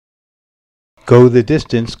Go the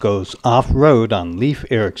Distance goes off-road on Leif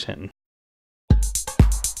Erikson.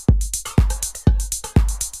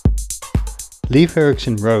 Leif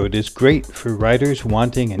Erikson Rd is great for riders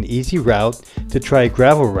wanting an easy route to try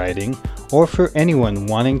gravel riding or for anyone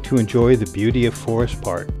wanting to enjoy the beauty of Forest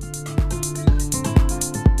Park.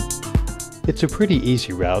 It's a pretty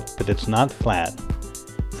easy route, but it's not flat.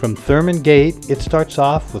 From Thurman Gate, it starts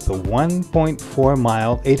off with a 1.4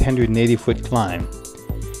 mile, 880-foot climb.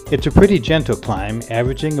 It's a pretty gentle climb,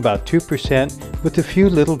 averaging about 2% with a few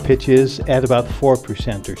little pitches at about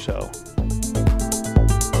 4% or so.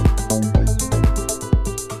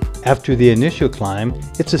 After the initial climb,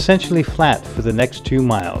 it's essentially flat for the next 2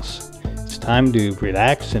 miles. It's time to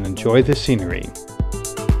relax and enjoy the scenery.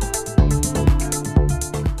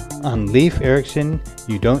 On Leif Erikson,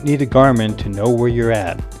 you don't need a Garmin to know where you're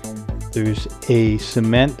at. There's a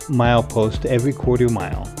cement milepost every quarter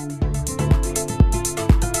mile.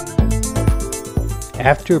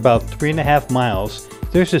 After about 3.5 miles,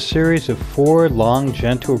 there's a series of 4 long,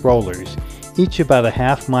 gentle rollers, each about a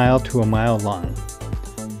half mile to a mile long.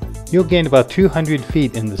 You'll gain about 200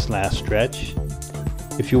 feet in this last stretch.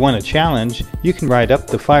 If you want a challenge, you can ride up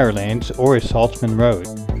the fire lanes or a Salzman Rd.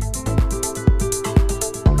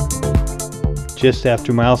 Just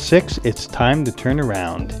after mile 6, it's time to turn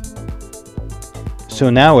around. So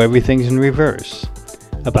now everything's in reverse.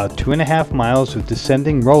 About 2.5 miles of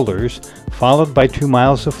descending rollers, followed by 2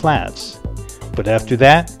 miles of flats. But after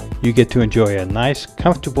that, you get to enjoy a nice,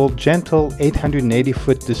 comfortable, gentle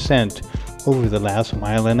 880-foot descent over the last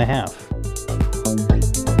 1.5 miles.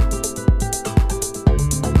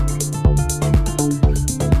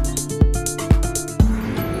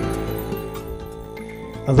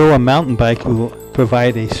 Although a mountain bike will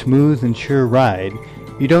provide a smooth and sure ride,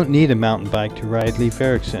 you don't need a mountain bike to ride Leif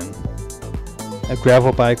Erikson. A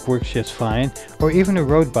gravel bike works just fine, or even a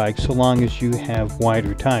road bike so long as you have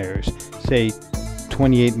wider tires, say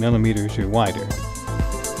 28 millimeters or wider.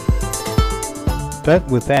 But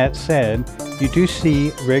with that said, you do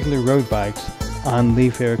see regular road bikes on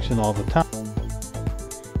Leif Erikson all the time.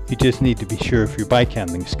 You just need to be sure of your bike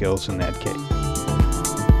handling skills in that case.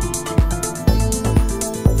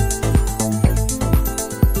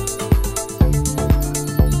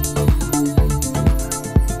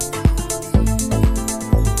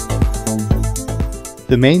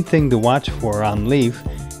 The main thing to watch for on Leif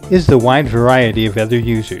is the wide variety of other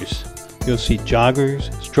users. You'll see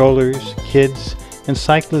joggers, strollers, kids, and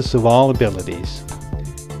cyclists of all abilities.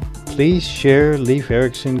 Please share Leif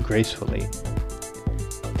Erikson gracefully.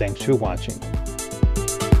 Thanks for watching.